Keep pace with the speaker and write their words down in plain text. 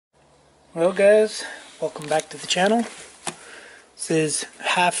Well guys, welcome back to the channel. This is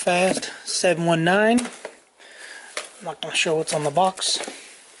Half Fast 719. I'm not going to show what's on the box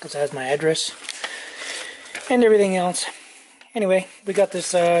because it has my address and everything else. Anyway, we got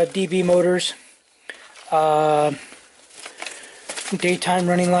this DB Motors daytime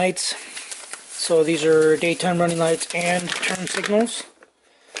running lights. So these are daytime running lights and turn signals.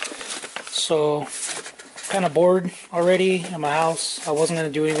 So kind of bored already in my house. I wasn't going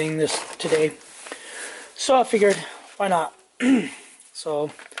to do anything today, so I figured why not.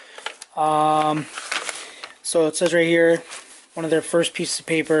 So it says right here, one of their first pieces of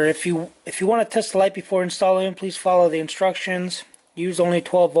paper, if you want to test the light before installing, please follow the instructions. Use only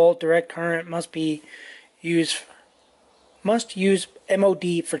 12 volt direct current. Must use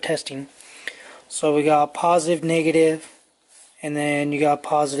MOD for testing. So we got positive, negative, and then you got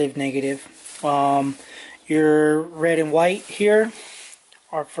positive, negative. Your red and white here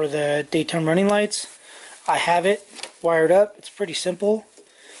are for the daytime running lights. I have it wired up. It's pretty simple.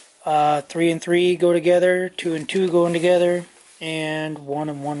 3 and 3 go together, 2 and 2 going together, and 1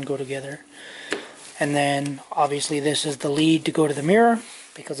 and 1 go together. And then obviously this is the lead to go to the mirror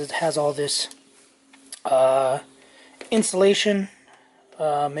because it has all this insulation.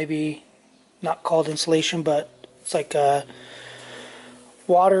 Maybe not called insulation, but it's like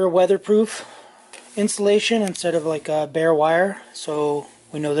water weatherproof insulation instead of like a bare wire. So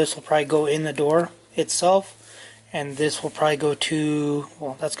we know this will probably go in the door itself, and this will probably go to,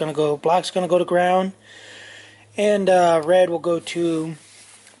 well, that's gonna go, black's gonna go to ground, and red will go to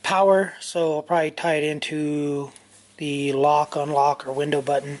power. So I'll probably tie it into the lock, unlock, or window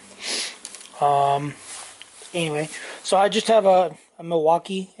button. Anyway, so I just have a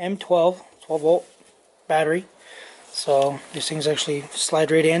Milwaukee M12 12 volt battery. So these things actually slide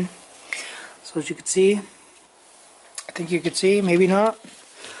right in. So as you can see, I think you can see, maybe not.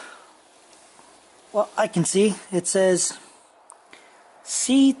 Well, I can see. It says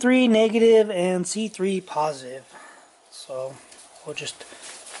C3 negative and C3 positive. So we'll just,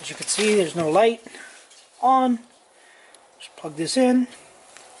 as you can see, there's no light on. Just plug this in.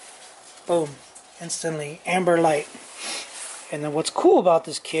 Boom. Instantly amber light. And then what's cool about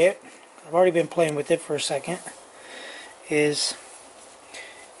this kit, I've already been playing with it for a second, is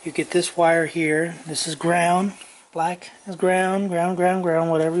you get this wire here. This is ground. Black is ground,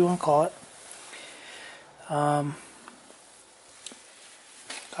 whatever you want to call it. Got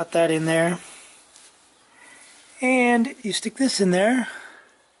that in there. And you stick this in there.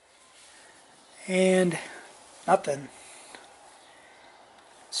 And nothing.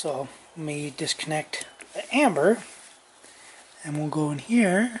 So let me disconnect the amber. And we'll go in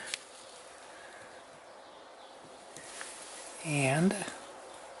here. And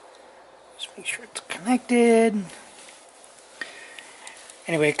just make sure it's connected.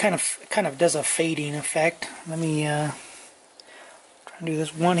 Anyway, it kind of does a fading effect. Let me try and do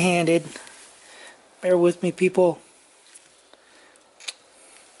this one-handed. Bear with me, people.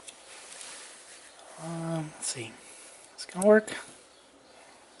 Let's see. It's gonna work.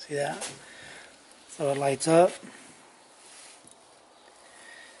 See that? So it lights up. If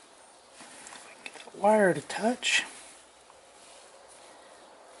I can get the wire to touch.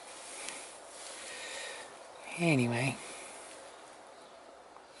 Anyway,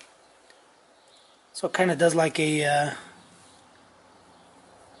 so it kind of does like a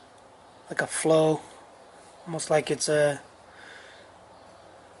flow, almost like it's a,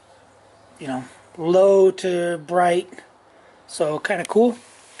 you know, low to bright. So kind of cool.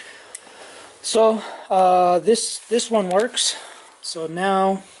 So this one works. So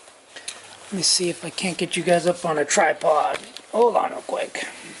now let me see if I can't get you guys up on a tripod. Hold on real quick.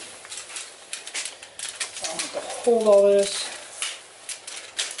 Hold all this.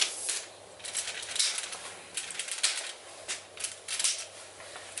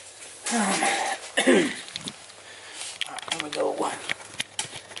 Alright, here we go. I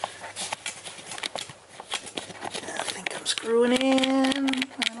think I'm screwing in.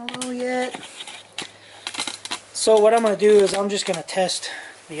 I don't know yet. So what I'm going to do is I'm just going to test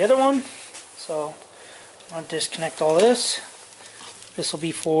the other one. So I'm going to disconnect all this. This will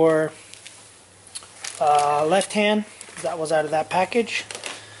be for left hand. That was out of that package.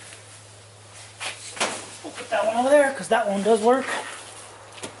 We'll put that one over there because that one does work.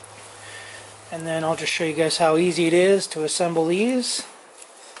 And then I'll just show you guys how easy it is to assemble these.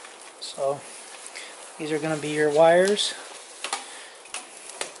 So these are going to be your wires.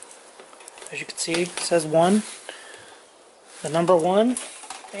 As you can see, it says 1, the number 1,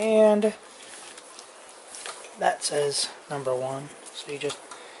 and that says number 1. So you just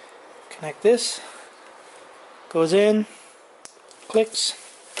connect this. Goes in, clicks,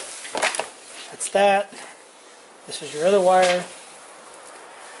 That's that. This is your other wire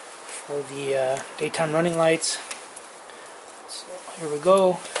for the daytime running lights. So here we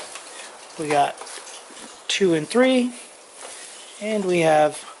go. We got 2 and 3, and we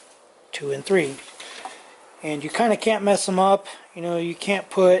have 2 and 3. And you kind of can't mess them up. You know, you can't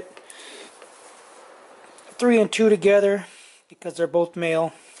put 3 and 2 together because they're both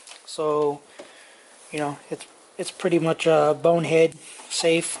male. So, you know, it's pretty much a bonehead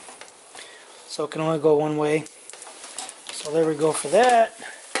safe. So it can only go one way. So there we go for that.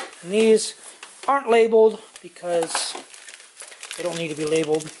 And these aren't labeled because they don't need to be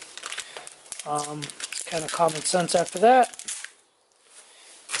labeled. It's kind of common sense after that.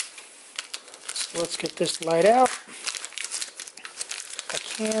 So let's get this light out if I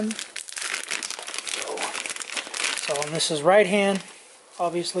can. So, and this is right hand,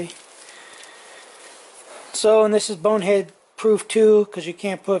 obviously. So, and this is bonehead proof too, because you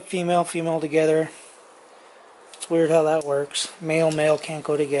can't put female together. It's weird how that works. Male can't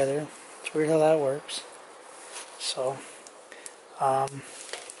go together. It's weird how that works. So,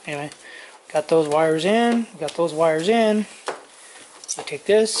 anyway, got those wires in. Got those wires in. You take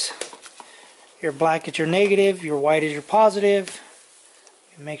this. Your black is your negative. Your white is your positive.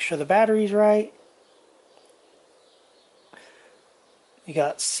 You make sure the battery's right. You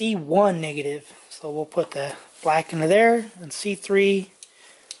got C1 negative. So we'll put the black into there, and C3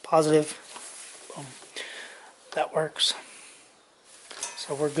 positive. Boom. That works.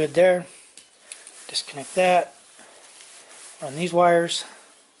 So we're good there. Disconnect that. Run these wires.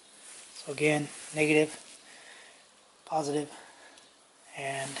 So again, negative, positive,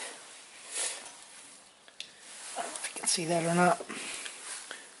 and I don't know if you can see that or not.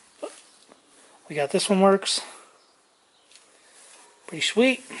 But we got this one works. Pretty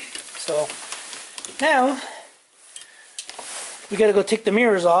sweet. So now we got to go take the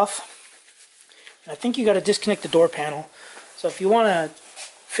mirrors off. And I think you got to disconnect the door panel. So if you want to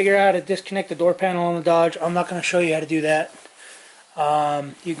figure out how to disconnect the door panel on the Dodge, I'm not going to show you how to do that.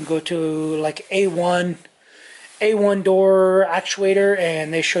 You can go to like A1 door actuator,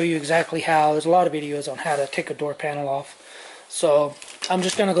 and they show you exactly how. There's a lot of videos on how to take a door panel off. So I'm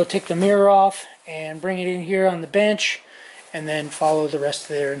just going to go take the mirror off and bring it in here on the bench, and then follow the rest of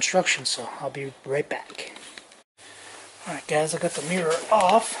their instructions. So I'll be right back. Alright guys, I got the mirror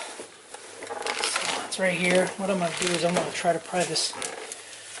off. So it's right here. What I'm going to do is I'm going to try to pry this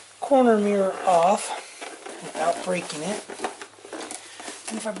corner mirror off without breaking it.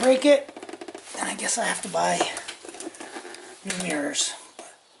 And if I break it, then I guess I have to buy new mirrors.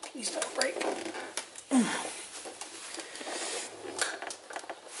 But please don't break.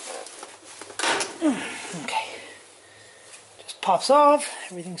 Okay. Just pops off.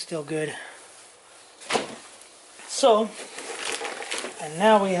 Everything's still good. So, and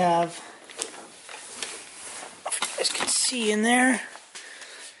now we have, if you guys can see in there.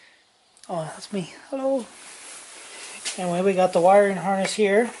 Oh, that's me. Hello. Anyway, we got the wiring harness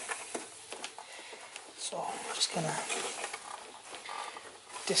here. So I'm just gonna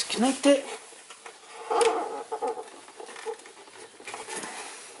disconnect it.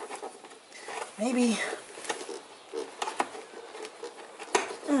 Maybe.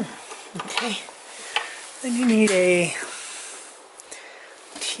 Okay. Then you need a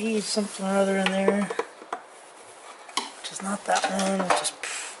T something or other in there, which is not that one, which is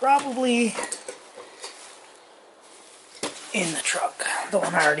probably in the truck, the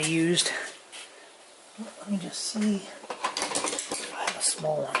one I already used. Let me just see. I have a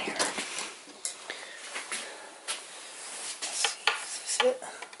small one here. Let's see, is this it?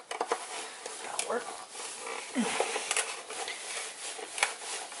 That'll work.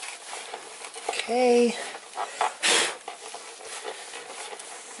 Okay.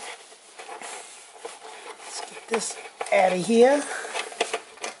 Let's get this out of here.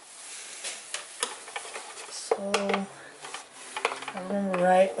 So, I remember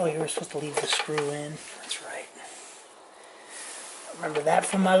right. Oh, you were supposed to leave the screw in. That's right. I remember that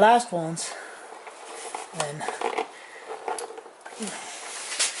from my last ones. And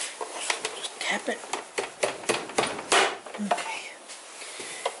just tap it. Okay.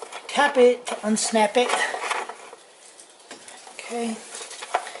 Tap it to unsnap it. Okay.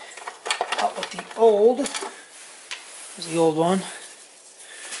 Out with the old. Here's the old one.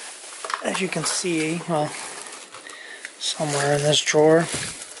 As you can see, well, somewhere in this drawer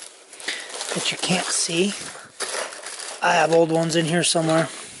that you can't see. I have old ones in here somewhere.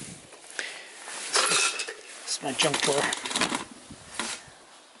 This is my junk drawer.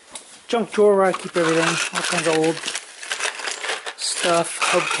 Junk drawer where I keep everything, all kinds of old stuff,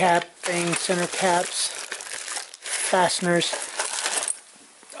 hubcap things, center caps, fasteners.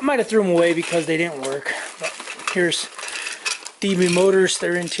 I might have threw them away because they didn't work. But here's DBMOTORS,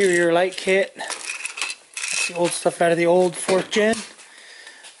 their interior light kit. That's the old stuff out of the old 4th gen.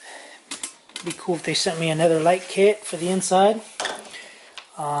 It'd be cool if they sent me another light kit for the inside.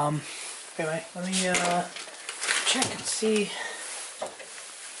 Anyway, let me check and see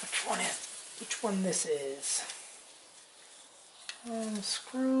which one this is.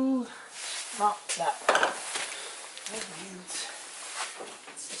 Screw, not that one. That means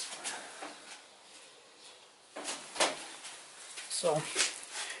it's this one. So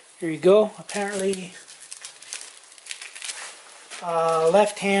here you go. Apparently,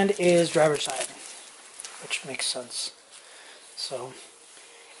 left hand is driver's side, which makes sense. So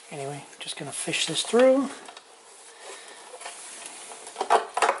anyway, just gonna fish this through.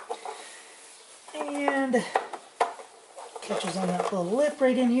 And catches on that little lip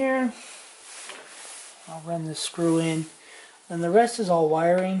right in here. I'll run this screw in. And the rest is all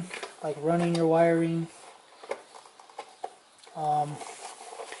wiring, like running your wiring.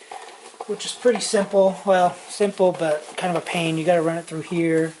 Which is pretty simple. Well, simple, but kind of a pain. You gotta run it through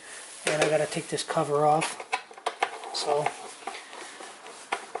here, and I gotta take this cover off. So,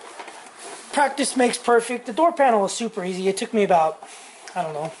 practice makes perfect. The door panel was super easy. It took me about, I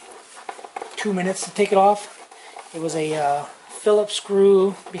don't know, 2 minutes to take it off. It was a Phillips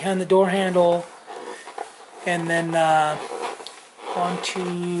screw behind the door handle, and then 1,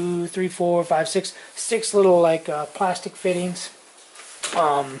 2, 3, 4, 5, 6, 6 little like plastic fittings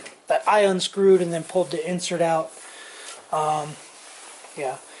that I unscrewed and then pulled the insert out.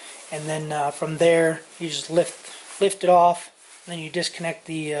 Yeah, and then from there you just lift it off, and then you disconnect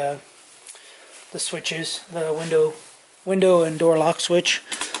the switches, the window and door lock switch.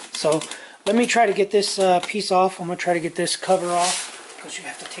 So let me try to get this piece off. I'm gonna try to get this cover off, because you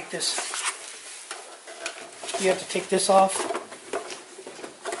have to take this. You have to take this off,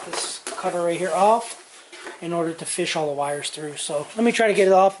 this cover right here off, in order to fish all the wires through. So let me try to get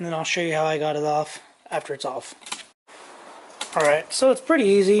it off, and then I'll show you how I got it off after it's off. Alright, so it's pretty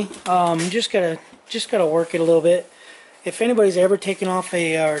easy. Just gotta work it a little bit. If anybody's ever taken off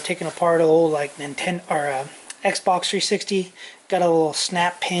or taken apart a old like Nintendo or Xbox 360, got a little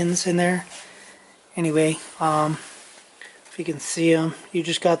snap pins in there. Anyway, if you can see them, you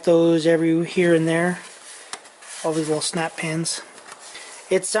just got those every here and there. All these little snap pins.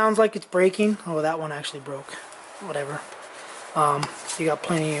 It sounds like it's breaking. Oh, that one actually broke. Whatever. You got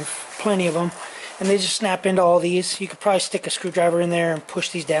plenty of them, and they just snap into all these. You could probably stick a screwdriver in there and push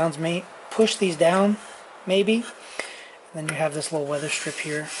these down, maybe. And then you have this little weather strip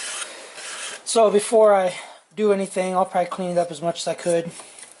here. So before I do anything, I'll probably clean it up as much as I could.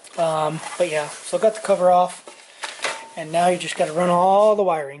 But yeah, so I got the cover off, and now you just got to run all the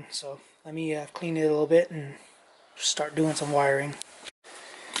wiring. So let me clean it a little bit and start doing some wiring.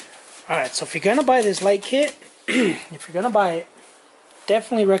 Alright, so if you're gonna buy this light kit, if you're gonna buy it,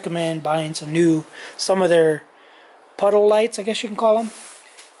 definitely recommend buying some of their puddle lights, I guess you can call them.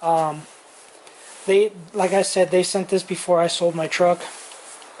 They, like I said, they sent this before I sold my truck,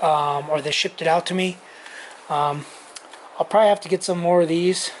 or they shipped it out to me. I'll probably have to get some more of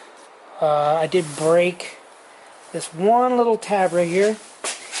these. I did break this one little tab right here,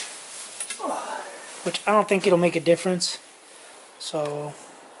 which I don't think it'll make a difference. So,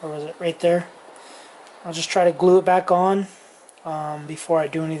 where was it? Right there. I'll just try to glue it back on before I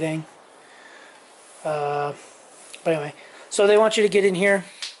do anything. But anyway, so they want you to get in here.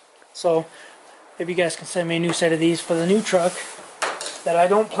 So maybe you guys can send me a new set of these for the new truck that I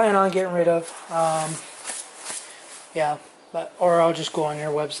don't plan on getting rid of. Yeah, or I'll just go on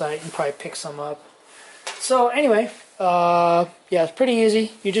your website and probably pick some up. So anyway, yeah, it's pretty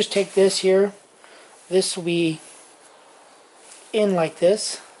easy. You just take this here. This will be in like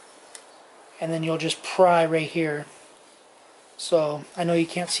this, and then you'll just pry right here. So I know you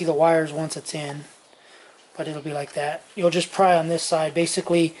can't see the wires once it's in, but it'll be like that. You'll just pry on this side,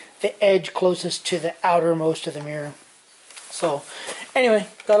 basically the edge closest to the outermost of the mirror. So anyway,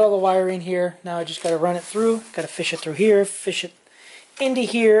 got all the wiring here. Now I just got to run it through. Got to fish it through here, fish it into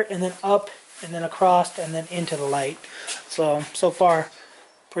here, and then up, and then across, and then into the light. So far,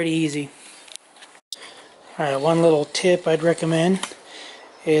 pretty easy. Alright, one little tip I'd recommend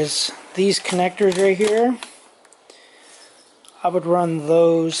is these connectors right here. I would run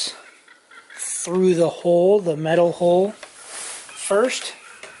those through the hole, the metal hole, first,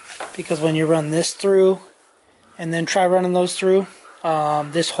 because when you run this through and then try running those through,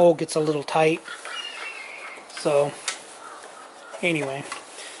 this hole gets a little tight. So anyway,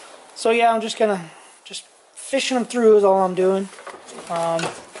 so yeah, I'm just fishing them through is all I'm doing.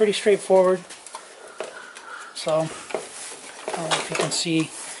 Pretty straightforward. So I don't know if you can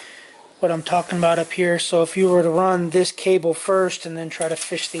see, what I'm talking about up here. So if you were to run this cable first and then try to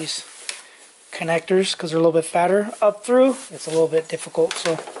fish these connectors, because they're a little bit fatter up through, it's a little bit difficult.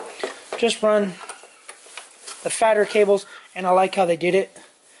 So just run the fatter cables, and I like how they did it.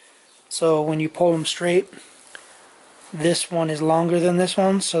 So when you pull them straight, this one is longer than this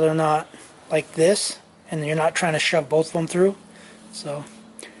one, so they're not like this, and you're not trying to shove both of them through. So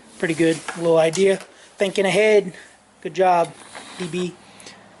pretty good little idea. Thinking ahead. Good job, DB.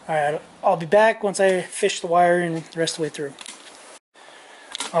 Alright, I'll be back once I fish the wiring the rest of the way through.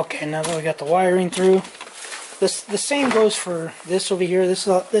 Okay, now that we got the wiring through, the same goes for this over here.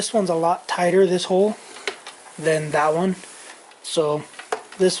 This one's a lot tighter, this hole, than that one. So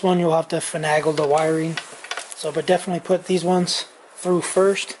this one you'll have to finagle the wiring. So, but definitely put these ones through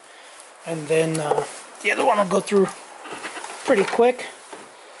first, and then the other one will go through pretty quick.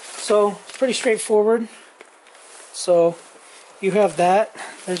 So it's pretty straightforward. So you have that.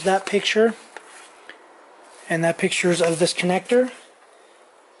 There's that picture, and that picture's of this connector.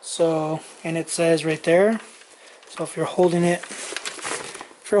 So, and it says right there. So if you're holding it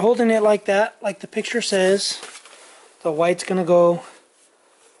like that, like the picture says, the white's gonna go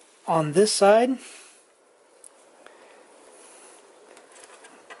on this side,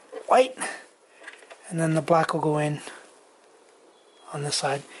 white, and then the black will go in on this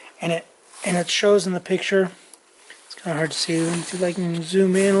side. And it shows in the picture. It's kind of hard to see. Let me see if I can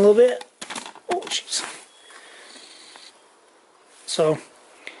zoom in a little bit. Oh, jeez. So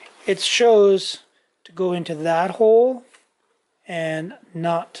it shows to go into that hole and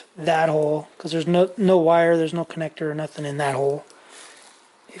not that hole, because there's no wire, there's no connector or nothing in that hole,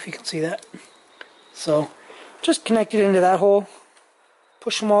 if you can see that. So just connect it into that hole,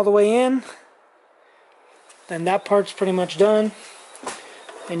 push them all the way in, then that part's pretty much done.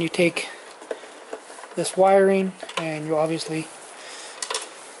 Then you take this wiring, and you obviously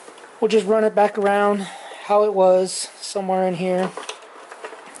will just run it back around how it was, somewhere in here.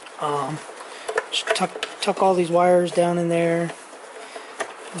 Just tuck all these wires down in there,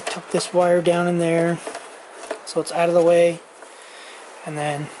 and tuck this wire down in there so it's out of the way, and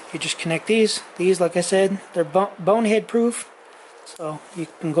then you just connect these. These, like I said, they're bonehead proof, so you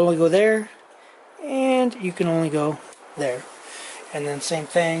can only go there, and you can only go there. And then same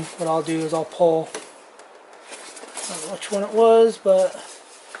thing, what I'll do is I'll pull, I don't know which one it was, but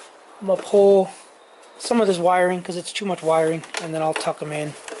I'm going to pull some of this wiring because it's too much wiring, and then I'll tuck them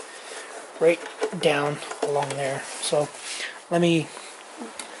in right down along there. So let me,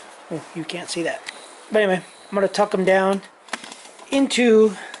 oh, you can't see that. But anyway, I'm going to tuck them down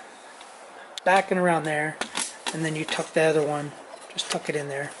into back and around there, and then you tuck the other one, just tuck it in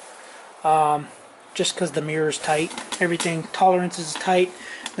there. Just because the mirror is tight, everything, tolerance is tight,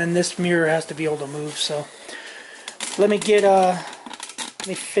 then this mirror has to be able to move. So let me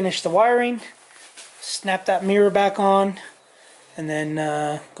finish the wiring, snap that mirror back on, and then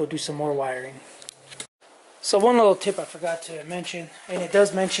go do some more wiring. So one little tip I forgot to mention, and it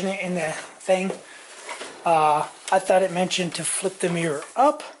does mention it in the thing. I thought it mentioned to flip the mirror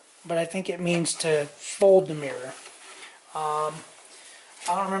up, but I think it means to fold the mirror. I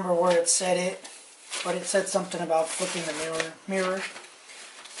don't remember where it said it, but it said something about flipping the mirror.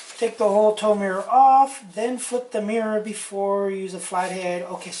 Take the whole tow mirror off, then flip the mirror before you use a flathead.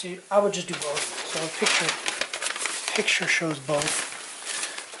 Okay, so I would just do both. So a picture shows both.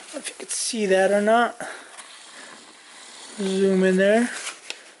 I don't know if you could see that or not. Zoom in there.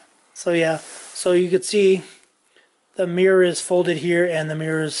 So yeah, so you could see the mirror is folded here and the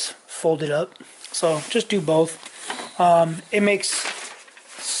mirror is folded up. So just do both. It makes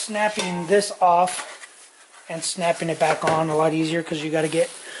snapping this off and snapping it back on a lot easier, because you got to get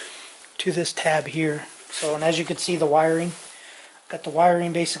to this tab here. So, and as you can see, the wiring, got the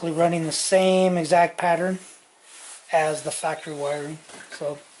wiring basically running the same exact pattern as the factory wiring.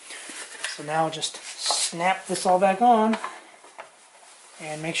 So now just snap this all back on,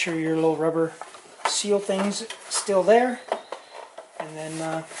 and make sure your little rubber seal thing's still there, and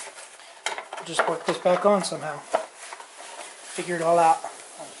then just work this back on somehow. Figure it all out.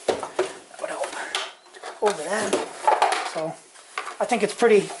 Over that. So I think it's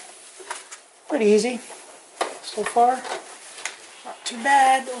pretty easy so far. Not too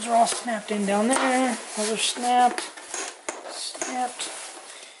bad. Those are all snapped in down there. Those are snapped,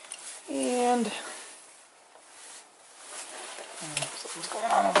 and something's going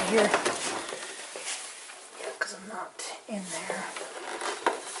on over here. Yeah, because I'm not in there.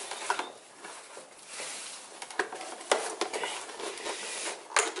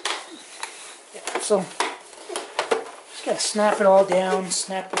 Yeah, so just gotta snap it all down,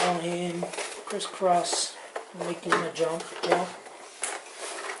 snap it all in, crisscross, making a jump, yeah.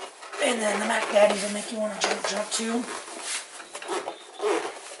 And then the Mac Daddies will make you want to jump too.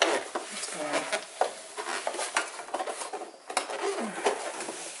 Let's go.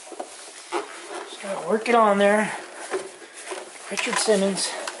 Just gotta work it on there. Richard Simmons.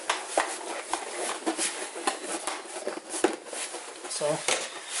 So,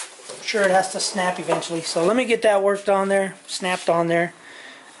 I'm sure it has to snap eventually. So let me get that worked on there, snapped on there,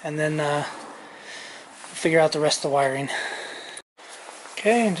 and then figure out the rest of the wiring.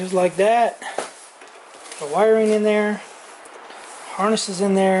 Okay, and just like that, the wiring in there, harnesses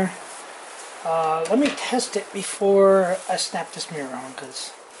in there. Let me test it before I snap this mirror on,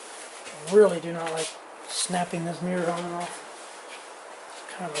 because I really do not like snapping this mirror on and off. It's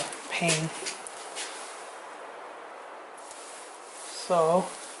kind of a pain. So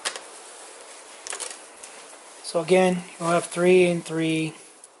again, you'll have 3 and 3,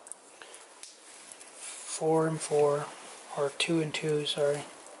 4 and 4, or 2 and 2, sorry.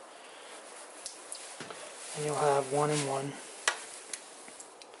 And you'll have 1 and 1.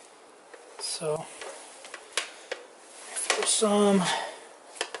 So, if there's some...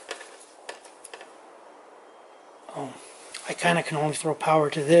 Oh, I kind of can only throw power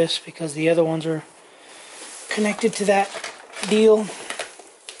to this because the other ones are connected to that deal.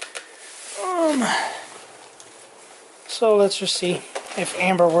 So let's just see if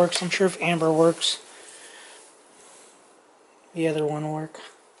amber works. I'm sure if amber works, the other one will work.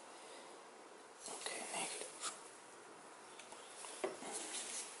 Okay,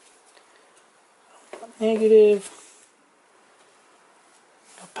 negative.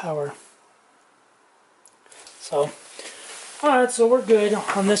 No power. So, alright, so we're good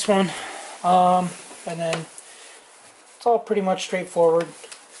on this one. And then it's all pretty much straightforward.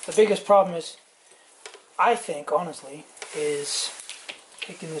 The biggest problem is, I think, honestly, is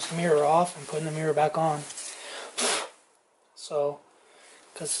taking this mirror off and putting the mirror back on. So,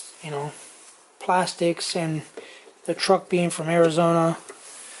 because, you know, plastics and the truck being from Arizona,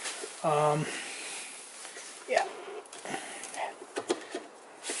 yeah,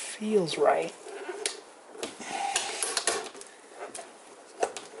 feels right.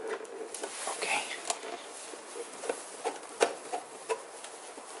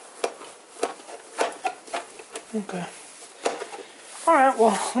 Okay. Alright,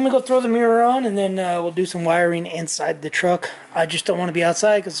 well, let me go throw the mirror on, and then we'll do some wiring inside the truck. I just don't want to be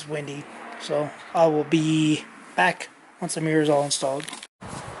outside because it's windy. So I will be back once the mirror is all installed.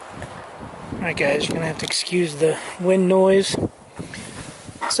 Alright guys, you're going to have to excuse the wind noise.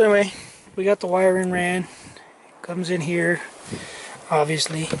 So anyway, we got the wiring ran. Comes in here,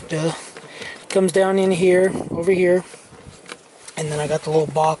 obviously. Duh. Comes down in here, over here. And then I got the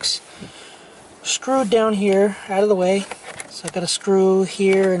little box screwed down here, out of the way. So I got a screw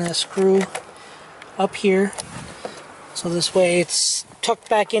here and a screw up here. So this way it's tucked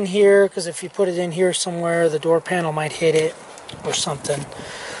back in here, because if you put it in here somewhere, the door panel might hit it or something.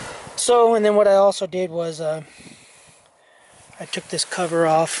 So, and then what I also did was I took this cover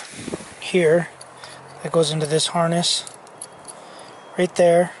off here that goes into this harness right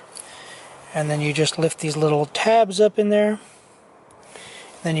there, and then you just lift these little tabs up in there.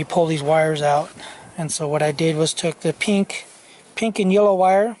 Then you pull these wires out. And so what I did was took the pink and yellow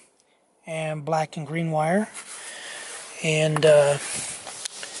wire and black and green wire, and yeah,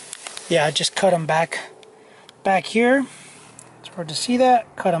 I just cut them back here. It's hard to see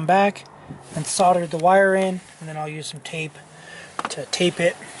that. Cut them back and soldered the wire in, and then I'll use some tape to tape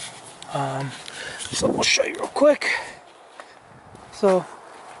it. So we'll show you real quick. So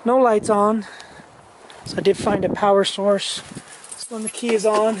no lights on. So I did find a power source. When the key is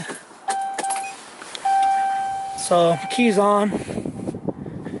on. So key's on,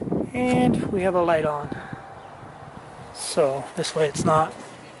 and we have a light on. So this way it's not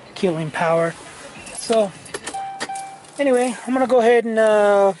killing power. So anyway, I'm gonna go ahead and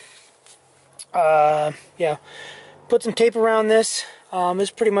yeah, put some tape around this. This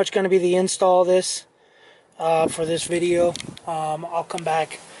is pretty much gonna be the install of this for this video. I'll come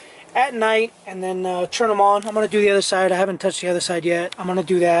back at night and then turn them on. I'm going to do the other side. I haven't touched the other side yet. I'm going to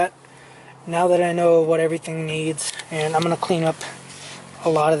do that now that I know what everything needs, and I'm going to clean up a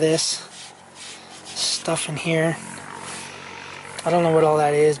lot of this stuff in here. I don't know what all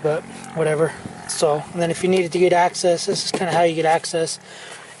that is, but whatever. So, and then if you needed to get access, this is kind of how you get access.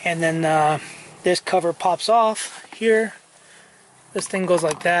 And then this cover pops off here. This thing goes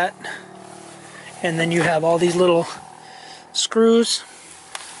like that, and then you have all these little screws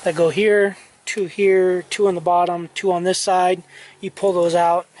that go here, 2 on the bottom, 2 on this side. You pull those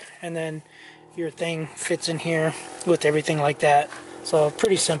out, and then your thing fits in here with everything like that. So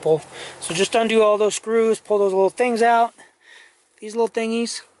pretty simple. So just undo all those screws, pull those little things out, these little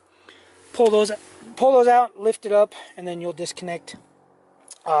thingies, pull those out, lift it up, and then you'll disconnect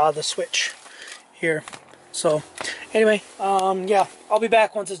the switch here. So anyway, yeah, I'll be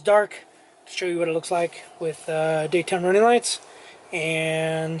back once it's dark to show you what it looks like with daytime running lights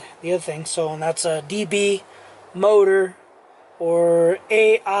and the other thing. So, and that's a DB motor or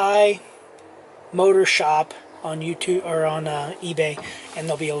AIMOTORSHOP on YouTube or on eBay, and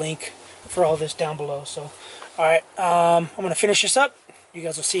there'll be a link for all this down below. So alright, I'm gonna finish this up. You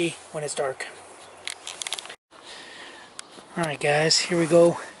guys will see when it's dark. Alright guys, here we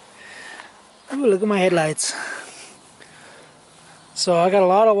go. Ooh, look at my headlights. So I got a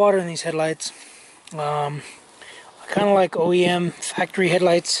lot of water in these headlights. I kind of like OEM factory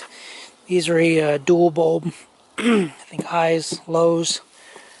headlights. These are a dual bulb. I think highs, lows,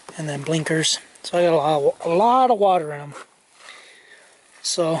 and then blinkers. So I got a lot of water in them.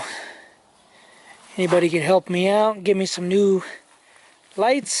 So anybody can help me out, give me some new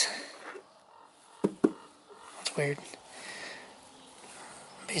lights. That's weird.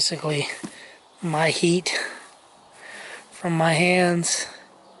 Basically, my heat from my hands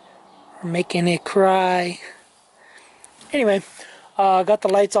are making it cry. Anyway, got the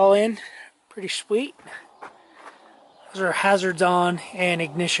lights all in. Pretty sweet. Those are hazards on and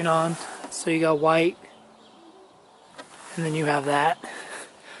ignition on. So you got white, and then you have that.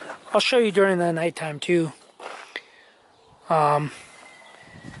 I'll show you during the nighttime too. But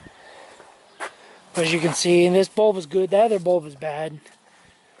as you can see, and this bulb is good, the other bulb is bad.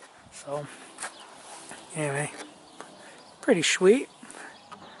 So anyway, pretty sweet.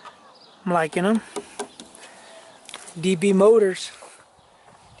 I'm liking them. DBMOTORS.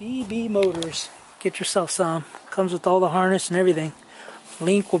 DBMOTORS. Get yourself some. Comes with all the harness and everything.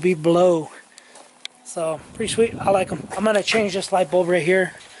 Link will be below. So pretty sweet. I like them. I'm gonna change this light bulb right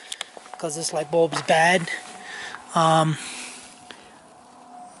here because this light bulb is bad.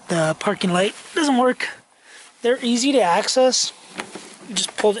 The parking light doesn't work. They're easy to access. You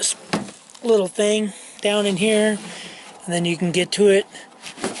just pull this little thing down in here, and then you can get to it.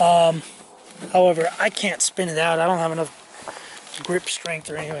 However, I can't spin it out. I don't have enough grip strength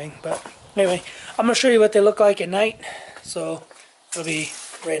or anything. But anyway, I'm gonna show you what they look like at night. So it'll be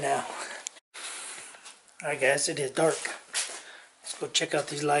right now. Alright guys, it is dark. Let's go check out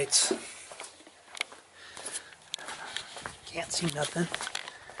these lights. Can't see nothing.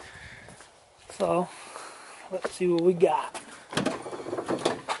 So let's see what we got.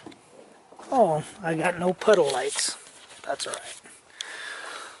 Oh, I got no puddle lights. That's alright.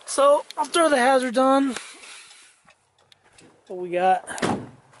 So I'll throw the hazards on. What we got?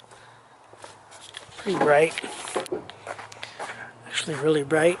 Pretty bright. Actually really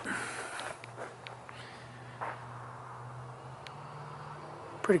bright.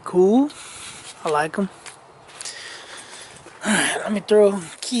 Pretty cool. I like them. Alright, let me throw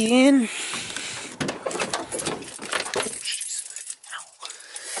the key in.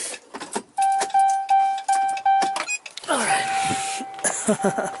 Alright.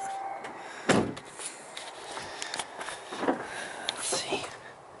 Let's see.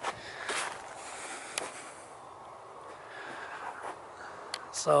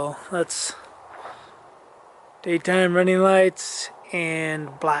 So that's daytime running lights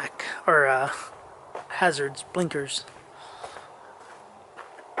and black or hazards, blinkers.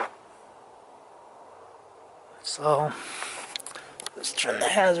 So let's turn the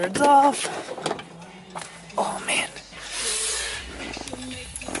hazards off. Oh man.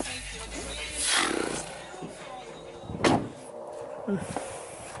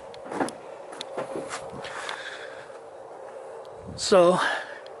 So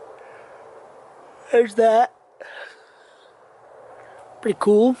there's that. Pretty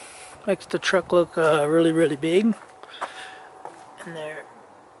cool. Makes the truck look really, really big. And they're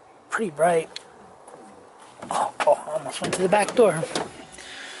pretty bright. Oh, almost went to the back door.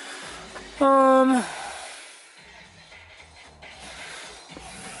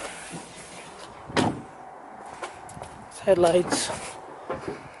 Headlights.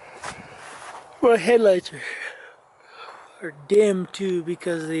 Well, headlights are dim too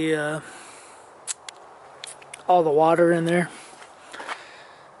because the all the water in there.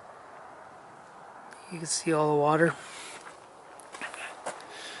 You can see all the water.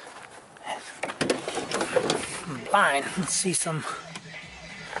 I'm blind. Let's see some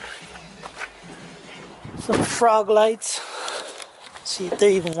frog lights. See if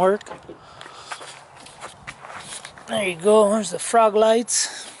they even work. There you go. There's the frog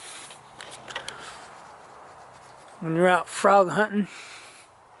lights. When you're out frog hunting.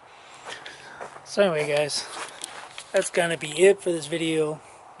 So anyway, guys, that's gonna be it for this video.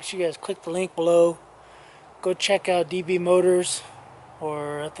 Make sure you guys click the link below. Go check out DB Motors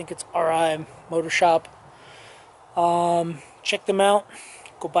or I think it's AIMOTORSHOP. Check them out.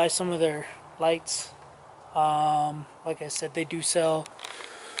 Go buy some of their lights. Like I said, they do sell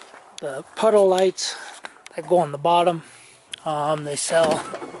the puddle lights that go on the bottom. They sell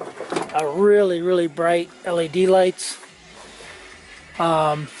really bright LED lights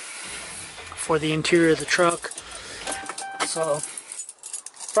for the interior of the truck. So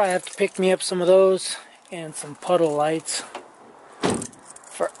probably have to pick me up some of those and some puddle lights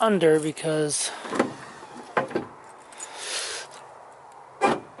for under, because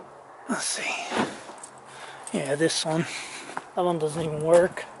let's see. Yeah, this one. That one doesn't even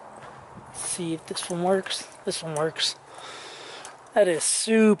work. Let's see if this one works. This one works. That is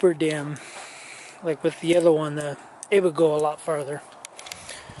super dim. Like with the other one, it would go a lot farther.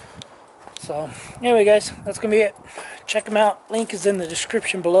 So, anyway guys, that's going to be it. Check them out. Link is in the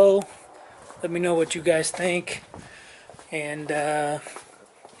description below. Let me know what you guys think. And that's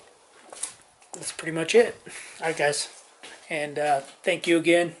pretty much it. Alright guys. And thank you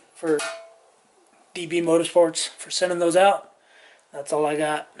again for DB Motorsports for sending those out. That's all I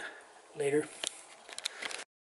got. Later.